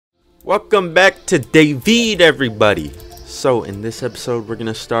Welcome back to David, everybody. So in this episode we're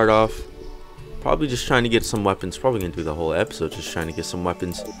gonna start off probably just trying to get some weapons. Probably gonna do the whole episode just trying to get some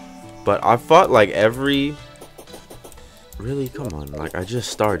weapons. But I fought like every come on, like I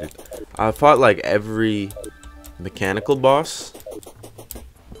just started. I fought like every mechanical boss,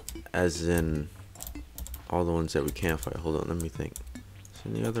 as in all the ones that we can't fight. Hold on, let me think. Is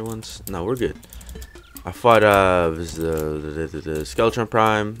any other ones? No, we're good. I fought the Skeleton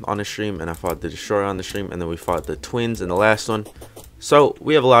Prime on the stream, and I fought the Destroyer on the stream, and then we fought the twins in the last one. So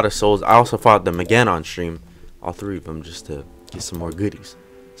we have a lot of souls. I also fought them again on stream, all three of them, just to get some more goodies.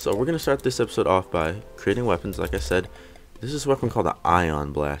 So we're gonna start this episode off by creating weapons. Like I said, this is a weapon called the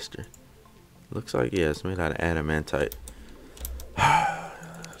Ion Blaster. Looks like, yeah, it's made out of adamantite.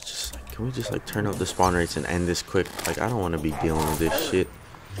 Can we just like turn up the spawn rates and end this quick? Like, I don't want to be dealing with this shit.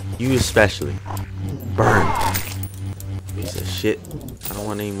 You especially. Burn. Piece of shit. I don't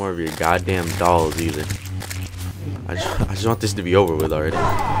want any more of your goddamn dolls either. I just want this to be over with already.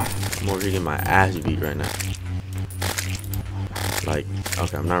 I'm over here getting my ass beat right now. Like,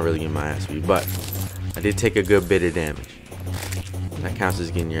 okay, I'm not really getting my ass beat, but I did take a good bit of damage. That counts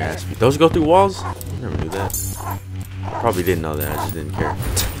as getting your ass beat. Those go through walls? I never knew that. I probably didn't know that. I just didn't care.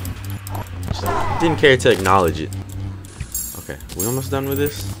 Just didn't care to acknowledge it. Okay, we almost done with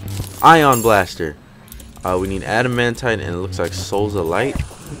this. Ion Blaster. We need adamantite, and it looks like Souls of Light.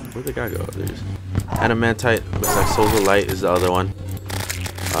 Where'd the guy go? There's adamantite. Looks like Souls of Light is the other one.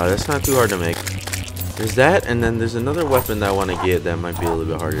 That's not too hard to make. There's that, and then there's another weapon that I want to get that might be a little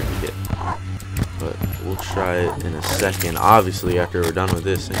bit harder to get. But we'll try it in a second. Obviously, after we're done with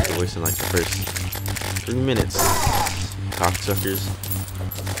this, and we're wasting like the first 3 minutes. Cocksuckers.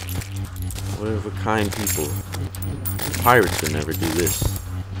 What of a kind people. Pirates would never do this.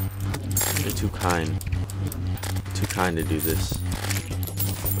 They're too kind. Too kind to do this.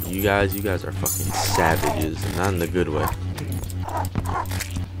 You guys are fucking savages, and not in the good way.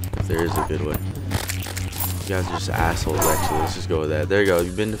 If there is a good way. You guys are just assholes, actually. Let's just go with that. There you go.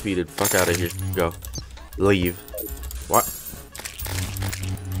 You've been defeated. Fuck out of here. Go. Leave. What?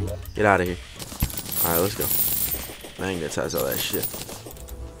 Get out of here. Alright, let's go. I ain't gonna touch all that shit.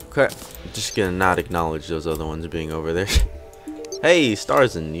 Okay. Just gonna not acknowledge those other ones being over there. Hey,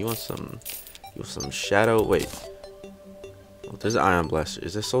 Starzan, you want some shadow? Wait. Oh, there's an Ion Blaster.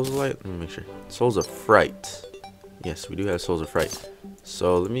 Is this Souls of Light? Let me make sure. Souls of Fright. Yes, we do have Souls of Fright.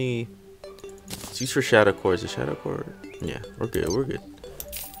 So let's use for Shadow Core. Is it Shadow Core? Yeah, we're good. We're good.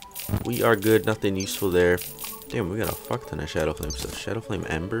 We are good. Nothing useful there. Damn, we got a fuck ton of Shadow Flame stuff. Shadow Flame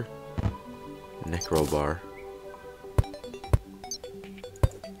Ember. Necro Bar.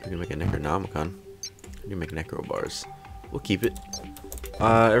 We're gonna make a Necronomicon. We're gonna make Necro Bars. We'll keep it.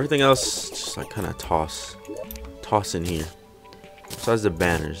 Everything else, just like kind of toss in here. Besides the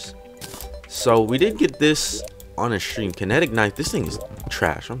banners. So we did get this on a stream. Kinetic Knife. This thing is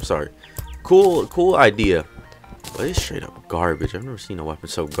trash. I'm sorry. Cool idea, but it's straight up garbage. I've never seen a weapon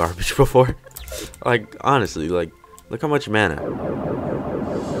so garbage before. Like, honestly, like, look how much mana.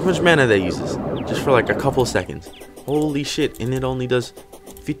 How much mana that uses just for like a couple seconds. Holy shit! And it only does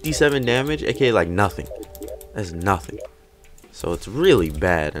 57 damage, aka like nothing. That's nothing. So it's really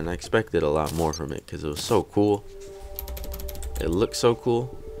bad, and I expected a lot more from it because it was so cool. It looked so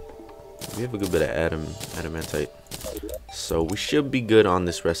cool. We have a good bit of adamantite, so we should be good on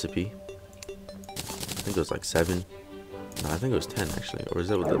this recipe. I think it was like 7. No, I think it was 10 actually, or is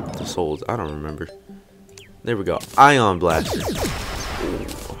that with the souls? I don't remember. There we go. Ion Blast.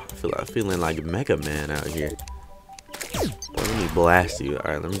 Ooh, I'm feeling like Mega Man out here. Let me blast you.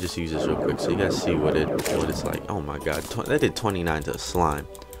 Alright, let me just use this real quick so you guys see what it's like. Oh my god, that did 29 to slime.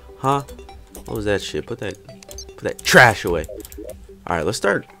 Huh? What was that shit? Put that trash away. Alright, let's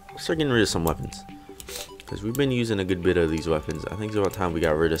start getting rid of some weapons. Because we've been using a good bit of these weapons. I think it's about time we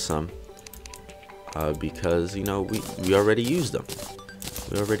got rid of some. Because, you know, we already used them.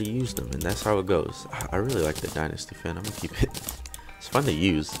 We already used them, and that's how it goes. I really like the Dynasty fan. I'm gonna keep it. It's fun to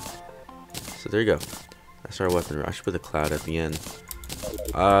use. So there you go. That's our weapon. I should put the cloud at the end.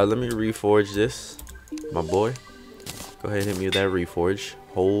 Let me reforge this, my boy. Go ahead and hit me with that reforge.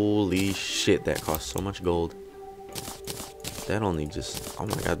 Holy shit, that costs so much gold. That only just, oh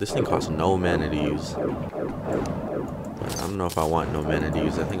my god, this thing costs no mana to use. But I don't know if I want no mana to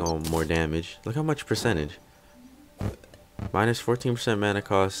use. I think I want more damage. Look how much percentage. Minus 14% mana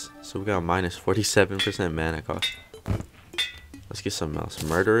cost. So we got minus 47% mana cost. Let's get something else.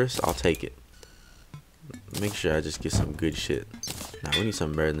 Murderous, I'll take it. Make sure I just get some good shit. Nah, we need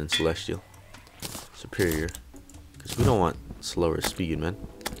something better than Celestial. Superior. Because we don't want slower speed, man.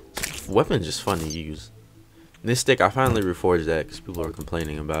 Weapon's just fun to use. This stick, I finally reforged that because people were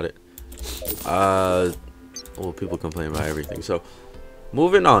complaining about it. Well, people complain about everything. So,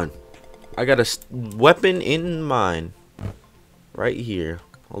 moving on. I got a weapon in mind. Right here.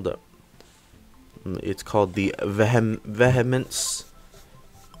 Hold up. It's called the Vehemence.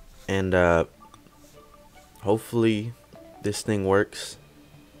 And, hopefully this thing works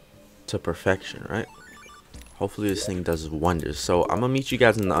to perfection, right? Hopefully this thing does wonders. So, I'm gonna meet you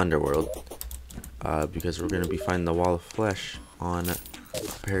guys in the underworld. Because we're gonna be finding the wall of flesh on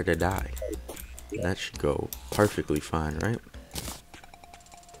Prepare to Die. And that should go perfectly fine, right?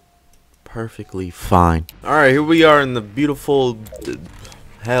 Perfectly fine. Alright, here we are in the beautiful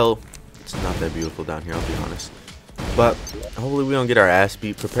hell. It's not that beautiful down here, I'll be honest. But hopefully we don't get our ass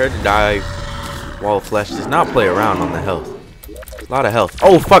beat. Prepare to Die. Wall of flesh does not play around on the health. A lot of health.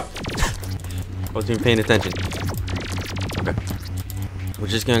 Oh fuck! I wasn't even paying attention. Okay. We're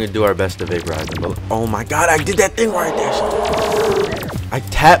just gonna do our best to vaporize them. But oh my god, I did that thing where I dashed. I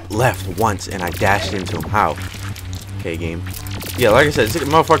tapped left once and I dashed into him. How? Okay, game. Yeah, like I said, this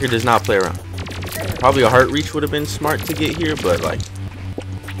motherfucker does not play around. Probably a heart reach would have been smart to get here, but like,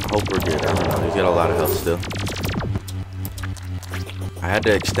 I hope we're good. I don't know. He's got a lot of health still. I had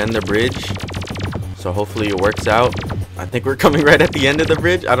to extend the bridge, so hopefully it works out. I think we're coming right at the end of the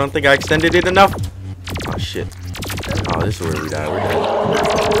bridge. I don't think I extended it enough. Oh shit. Oh, this is where we die. We're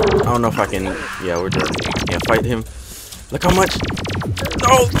dead. I don't know if I can. Yeah, we're dead. I can't fight him. Look how much.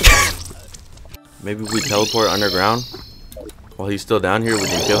 No. Maybe we teleport underground while he's still down here. We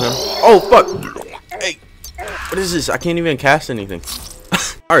can kill him. Oh fuck! Hey, what is this? I can't even cast anything.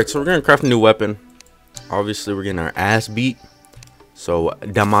 All right, so we're gonna craft a new weapon. Obviously, we're getting our ass beat. So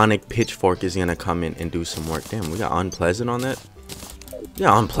demonic pitchfork is gonna come in and do some work. Damn, we got unpleasant on that.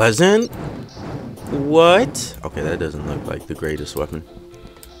 Yeah, unpleasant. What? Okay, that doesn't look like the greatest weapon.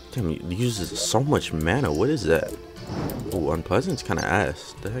 Damn, it uses so much mana. What is that? Oh, unpleasant's kind of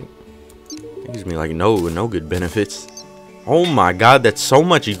ass. The heck? It gives me like no good benefits. Oh my god, that's so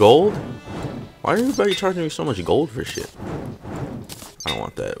much gold. Why are everybody charging me so much gold for shit? I don't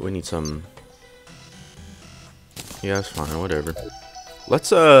want that. We need some. Yeah, that's fine. Whatever.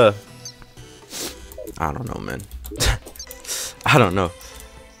 Let's I don't know, man. I don't know.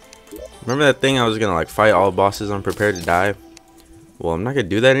 Remember that thing I was gonna like fight all bosses on Prepare to Die? Well, I'm not gonna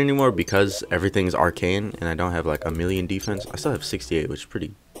do that anymore because everything's arcane and I don't have like a million defense. I still have 68, which is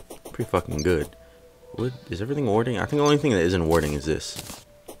pretty fucking good. What is everything warding? I think the only thing that isn't warding is this,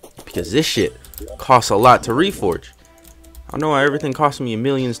 because this shit costs a lot to reforge. I don't know why everything costs me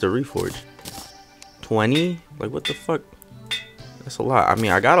millions to reforge. 20? Like what the fuck? That's a lot. I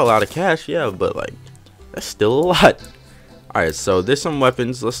mean, I got a lot of cash, yeah, but like that's still a lot. Alright, so there's some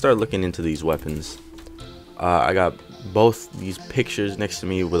weapons. Let's start looking into these weapons. I got both these pictures next to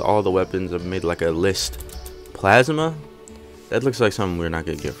me with all the weapons. I've made like a list. Plasma? That looks like something we're not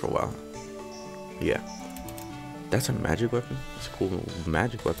going to get for a while. Yeah. That's a magic weapon? That's a cool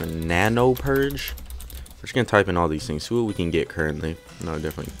magic weapon. Nano Purge? We're just going to type in all these things. See what we can get currently. No,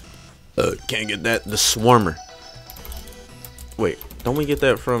 definitely. Can't get that. The Swarmer. Wait, don't we get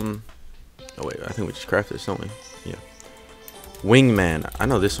that from... Oh, wait. I think we just crafted this, don't we? Yeah. Wingman. I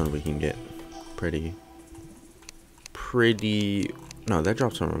know this one we can get. Pretty. No, that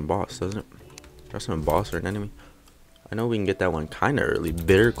drops from a boss, doesn't it? Drops from a boss or an enemy. I know we can get that one kind of early.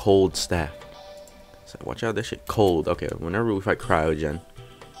 Bitter Cold Staff. So watch out, this shit cold. Okay, whenever we fight Cryogen.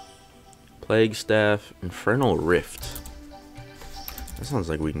 Plague Staff. Infernal Rift. That sounds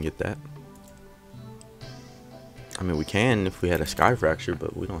like we can get that. I mean, we can if we had a Sky Fracture,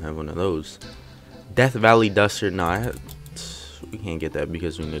 but we don't have one of those. Death Valley Duster. No, we can't get that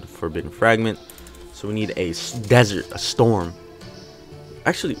because we need a Forbidden Fragment. So we need a desert, a storm.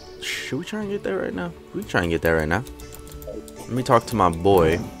 Actually, should we try and get that right now? We try and get that right now. Let me talk to my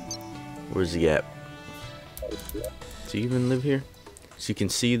boy. Where's he at? Does he even live here? So you can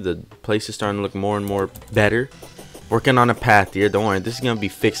see the place is starting to look more and more better. Working on a path here. Don't worry, this is gonna be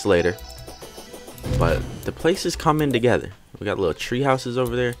fixed later. But the place is coming together. We got little tree houses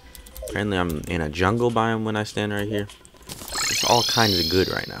over there. Apparently I'm in a jungle biome when I stand right here. It's all kinds of good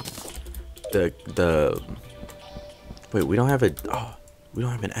right now. Wait, we don't have a we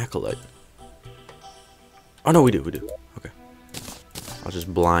don't have an acolyte. Oh no, we do. Okay. I'll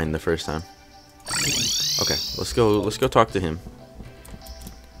just blind the first time. Okay, let's go talk to him.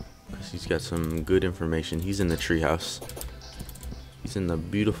 He's got some good information. He's in the treehouse. He's in the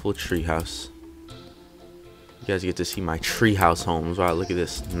beautiful treehouse. You guys get to see my treehouse homes. Wow, look at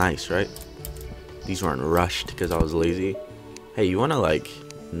this. Nice, right? These weren't rushed because I was lazy. Hey, you wanna like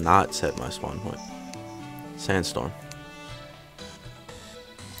not set my spawn point? Sandstorm.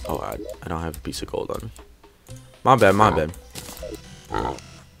 Oh, I don't have a piece of gold on me. My bad.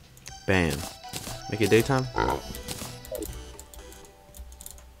 Bam. Make it daytime.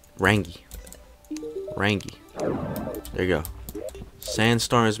 Rangy. Rangy. There you go.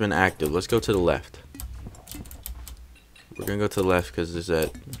 Sandstorm has been active. Let's go to the left. We're gonna go to the left because there's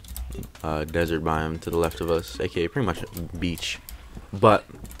that desert biome to the left of us, aka pretty much a beach. But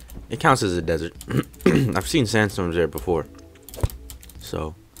it counts as a desert. I've seen sandstorms there before.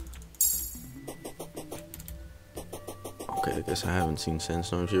 So okay, I guess I haven't seen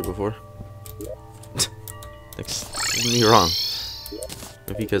sandstorms here before. Excuse me wrong.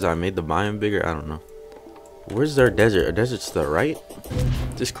 Maybe because I made the biome bigger, I don't know. Where's their desert? A desert's to the right?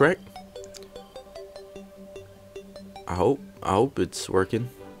 Is this correct? I hope it's working.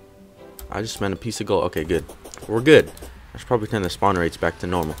 I just spent a piece of gold. Okay, good. We're good. I should probably turn the spawn rates back to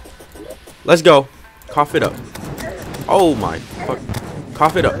normal. Let's go. Cough it up. Oh my fuck.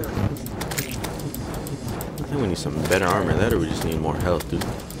 Cough it up. I think we need some better armor. That or we just need more health, dude.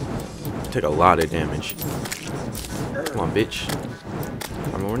 We take a lot of damage. Come on, bitch.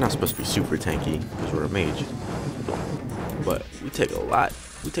 I mean, we're not supposed to be super tanky because we're a mage. But we take a lot.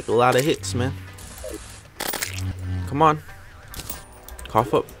 We take a lot of hits, man. Come on.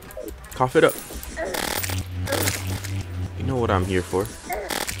 Cough up. Cough it up. You know what I'm here for.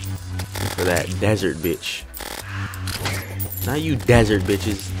 For that desert bitch. Not you desert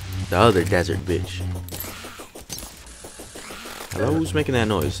bitches. The other desert bitch. Hello? Who's making that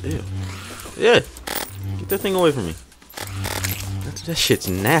noise? Ew. Yeah. Get that thing away from me. That shit's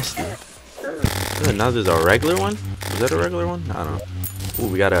nasty. Now there's a regular one? Is that a regular one? I don't know. Ooh,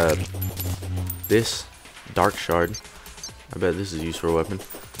 we got this dark shard. I bet this is used for a weapon.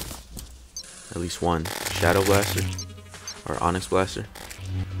 At least one. Shadow blaster. Or onyx blaster.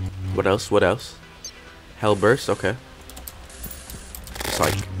 What else? What else? Hell burst, okay.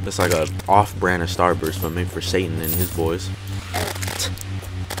 It's like a off-brand of Starburst, but made for Satan and his boys.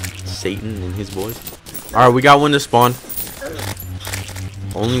 Satan and his boys. Alright, we got one to spawn.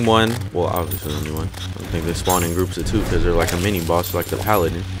 Only one. Well, obviously only one. I don't think they spawn in groups of two because they're like a mini boss, like the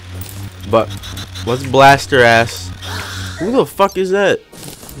paladin. But let's blast their ass. Who the fuck is that?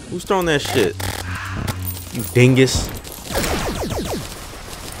 Who's throwing that shit? You dingus.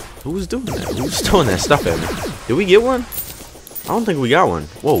 Who's doing that? Who's throwing that stuff at me? Did we get one? I don't think we got one.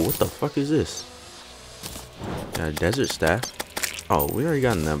 Whoa, what the fuck is this? Got a desert staff. Oh, we already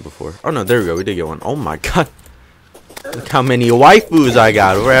gotten that before. Oh no, there we go. We did get one. Oh my god. Look how many waifus I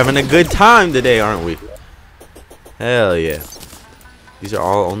got. We're having a good time today, aren't we? Hell yeah. These are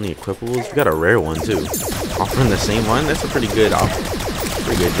all only equipables. We got a rare one too. All from the same one. That's a pretty good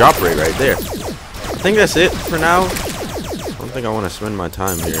drop rate right there. I think that's it for now. I don't think I want to spend my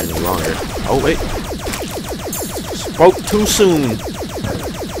time here any longer. Oh wait. Spoke too soon.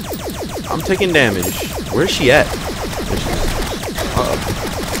 I'm taking damage. Where's she at? Uh-oh.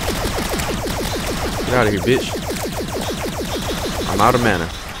 Get out of here, bitch. I'm out of mana.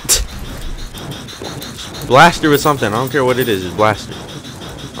 Blast her with something. I don't care what it is. Just blast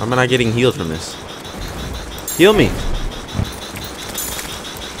her. I'm not getting healed from this. Heal me.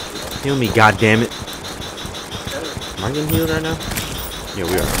 Heal me, goddammit. Am I getting healed right now? Yeah,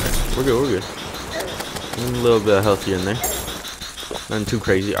 we are. Okay. We're good. We're good. A little bit of health here and there. Nothing too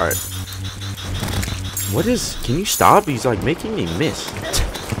crazy. Alright. What is... Can you stop? He's like making me miss.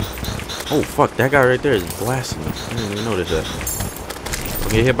 Oh, fuck. That guy right there is blasting me. I didn't even notice that.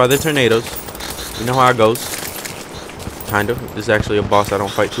 I'll get hit by the tornadoes. You know how it goes. Kind of. This is actually a boss I don't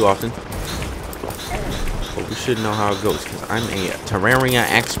fight too often. But we should know how it goes. Because I'm a Terraria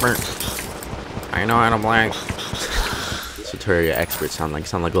expert. I know how to play. So Terraria experts sound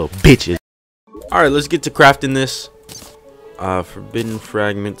like little bitches. Alright, let's get to crafting this. Forbidden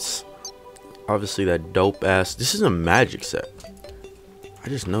fragments. Obviously that dope ass. This is a magic set. I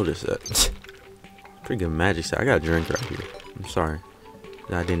just noticed that. Pretty good magic set. I got a drink right here. I'm sorry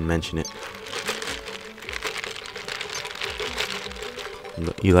that I didn't mention it.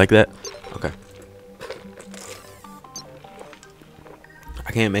 You like that? Okay.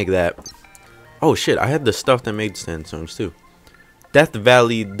 I can't make that. Oh shit, I had the stuff that made sandstorms too. Death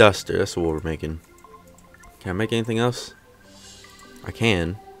Valley Duster. That's what we're making. Can I make anything else? I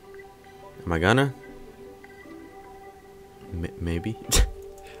can. Am I gonna? Maybe.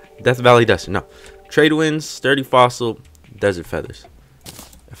 Death Valley Duster. No. Trade winds, sturdy fossil, desert feathers.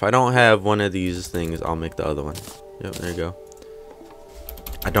 If I don't have one of these things, I'll make the other one. Yep, there you go.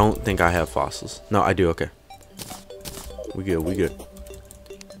 I don't think I have fossils. No, I do. Okay. We good. We good.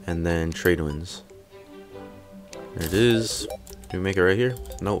 And then trade winds. There it is. Do we make it right here?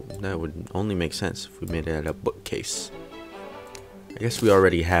 No, that would only make sense if we made it at a bookcase. I guess we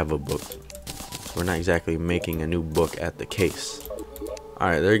already have a book. So we're not exactly making a new book at the case.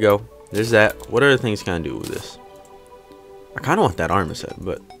 Alright, there you go. There's that. What other things can I do with this? I kind of want that armor set,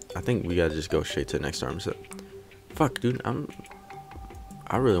 but I think we gotta just go straight to the next armor set. Fuck, dude.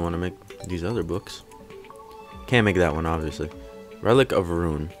 I really want to make these other books. Can't make that one, obviously. Relic of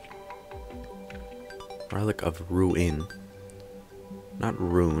Ruin. Relic of Ruin. Not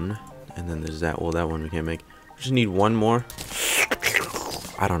Rune. And then there's that. Well, that one we can't make. We just need one more.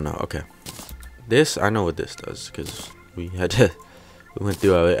 I don't know. Okay. This, I know what this does. Because we had to... We went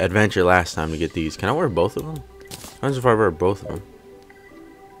through an adventure last time to get these. Can I wear both of them? What happens if I wear both of them?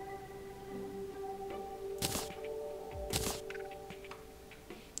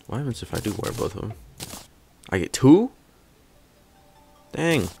 What happens if I do wear both of them? I get 2?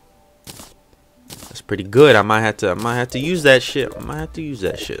 Dang. That's pretty good. I might have to use that shit.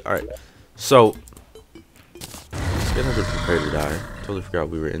 Alright. So let's get another prepare to die. Totally forgot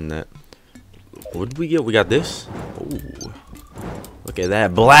we were in that. What did we get? We got this? Ooh. Look at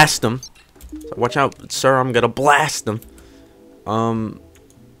that. Blast them. Watch out, sir. I'm gonna blast them. Can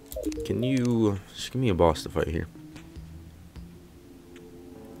you just give me a boss to fight here?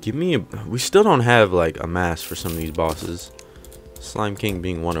 Give me a... We still don't have, like, a mask for some of these bosses. Slime King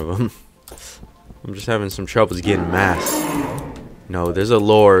being one of them. I'm just having some troubles getting masks. No, there's a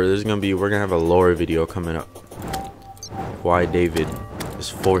lore. There's gonna be... We're gonna have a lore video coming up. Why David is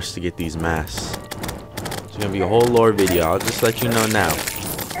forced to get these masks. There's gonna be a whole lore video. I'll just let you know now.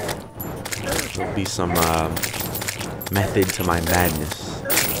 There'll be some, method to my madness.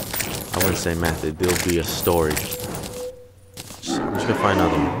 I wouldn't say method. There'll be a story. I'm just gonna find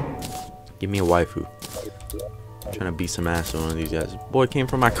another one. Give me a waifu. I'm trying to beat some ass on one of these guys. Boy came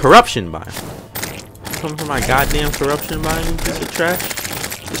from my corruption biome. Come from my goddamn corruption biome, you piece of trash.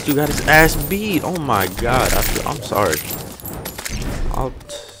 This dude got his ass beat. Oh my god. I'm sorry. I'll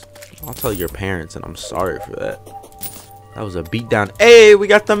tell your parents, and I'm sorry for that. That was a beatdown. Hey, we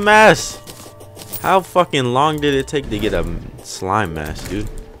got the mask. How fucking long did it take to get a slime mask, dude?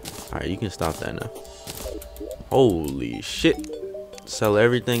 Alright, you can stop that now. Holy shit. Sell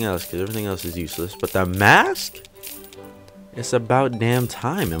everything else, because everything else is useless. But the mask? It's about damn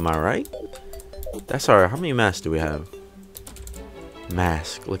time, am I right? That's alright. How many masks do we have?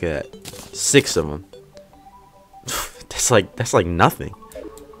 Mask. Look at that. 6 of them. That's like nothing.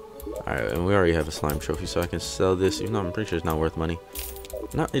 Alright, and we already have a slime trophy, so I can sell this, even though I'm pretty sure it's not worth money.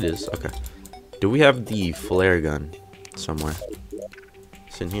 No, it is. Okay. Do we have the flare gun somewhere?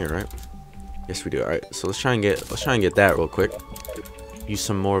 It's in here, right? Yes, we do. Alright, so let's try and get that real quick. Use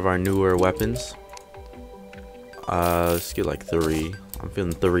some more of our newer weapons. Let's get like 3. I'm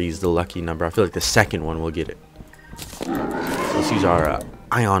feeling 3 is the lucky number. I feel like the second one will get it. So let's use our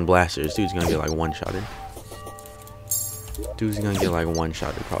ion blasters. Dude's gonna get like one-shotted. Dude's gonna get like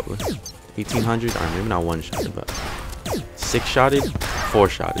one-shotted probably. 1800, or maybe not one-shotted, but 6-shotted,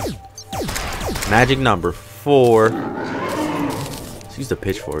 4-shotted. Magic number 4. Let's use the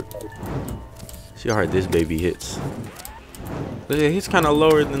pitchfork. See how hard this baby hits. It's kind of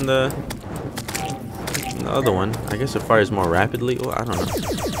lower than the other one. I guess it fires more rapidly. Well, I don't know.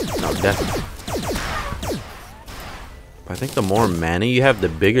 No, definitely. I think the more mana you have, the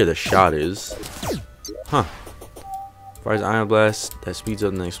bigger the shot is. Huh. Fires ion blast that speeds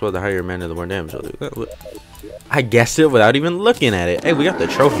up and explode. The higher mana, the more damage it'll do. I guessed it without even looking at it. Hey, we got the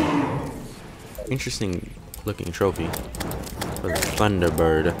trophy. Interesting looking trophy for the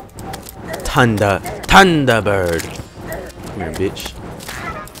Thunderbird. Thunderbird. Come here, bitch.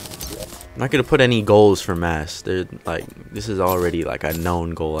 I'm not gonna put any goals for masks. They're like, this is already like a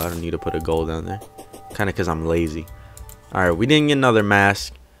known goal. I don't need to put a goal down there. Kind of because I'm lazy. All right, we didn't get another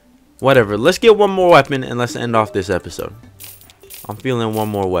mask. Whatever. Let's get one more weapon and let's end off this episode. I'm feeling one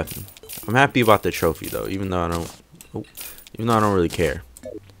more weapon. I'm happy about the trophy though, even though I don't really care.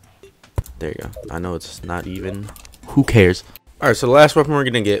 There you go. I know it's not even. Who cares? All right, so the last weapon we're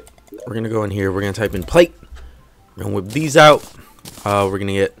gonna get, we're gonna go in here. We're gonna type in plate. We're gonna whip these out. We're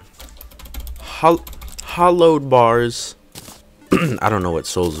gonna get hollowed bars. I don't know what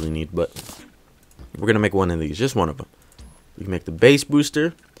souls we need, but we're gonna make one of these, just one of them. We can make the base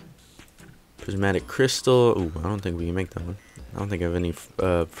booster, prismatic crystal. Ooh, I don't think we can make that one. I don't think I have any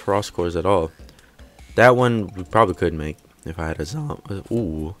frost cores at all. That one we probably could make if I had a zombie.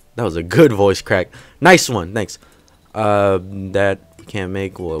 Ooh, that was a good voice crack. Nice one, thanks. That we can't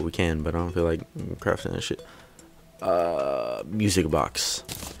make. Well, we can, but I don't feel like crafting that shit. Music box.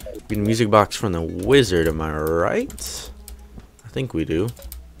 We need a music box from the wizard, am I right? I think we do.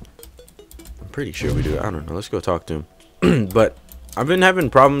 I'm pretty sure we do. I don't know. Let's go talk to him. But I've been having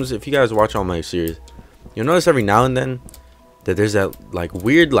problems. If you guys watch all my series, you'll notice every now and then that there's that like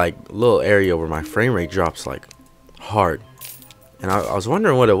weird like little area where my frame rate drops like hard. And I was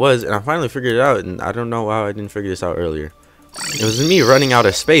wondering what it was, and I finally figured it out, and I don't know how I didn't figure this out earlier. It was me running out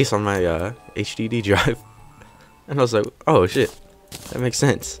of space on my HDD drive. And I was like, oh shit, that makes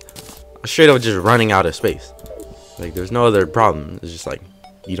sense. I straight up just running out of space. Like, there's no other problem. It's just like,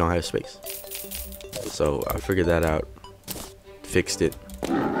 you don't have space. So I figured that out, fixed it,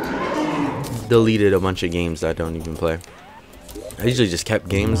 deleted a bunch of games that I don't even play. I usually just kept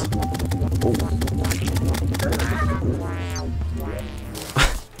games.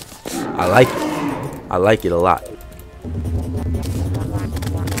 I like it. I like it a lot.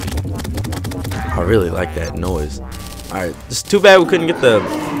 I really like that noise. Alright, it's too bad we couldn't get the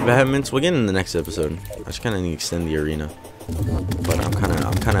Batmans. We'll get in the next episode. I just kind of need to extend the arena. But I'm kind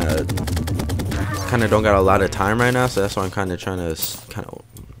of don't got a lot of time right now, so that's why I'm kind of trying to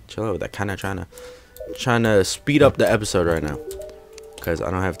chill out with that. Kind of trying to speed up the episode right now, because I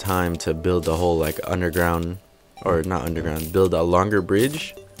don't have time to build the whole like underground, or not underground, build a longer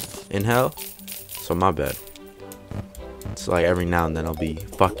bridge in hell. So my bad. It's like every now and then I'll be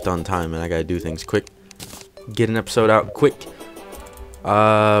fucked on time and I gotta do things quick. Get an episode out quick.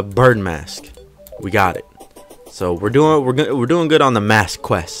 Bird mask, we got it. So we're doing good on the mask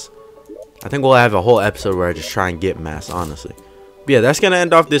quest. I think we'll have a whole episode where I just try and get masks, honestly. But yeah, that's gonna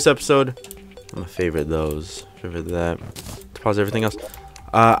end off this episode. I'm gonna favorite those, favorite that, pause everything else.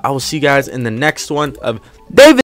 I will see you guys in the next one of David.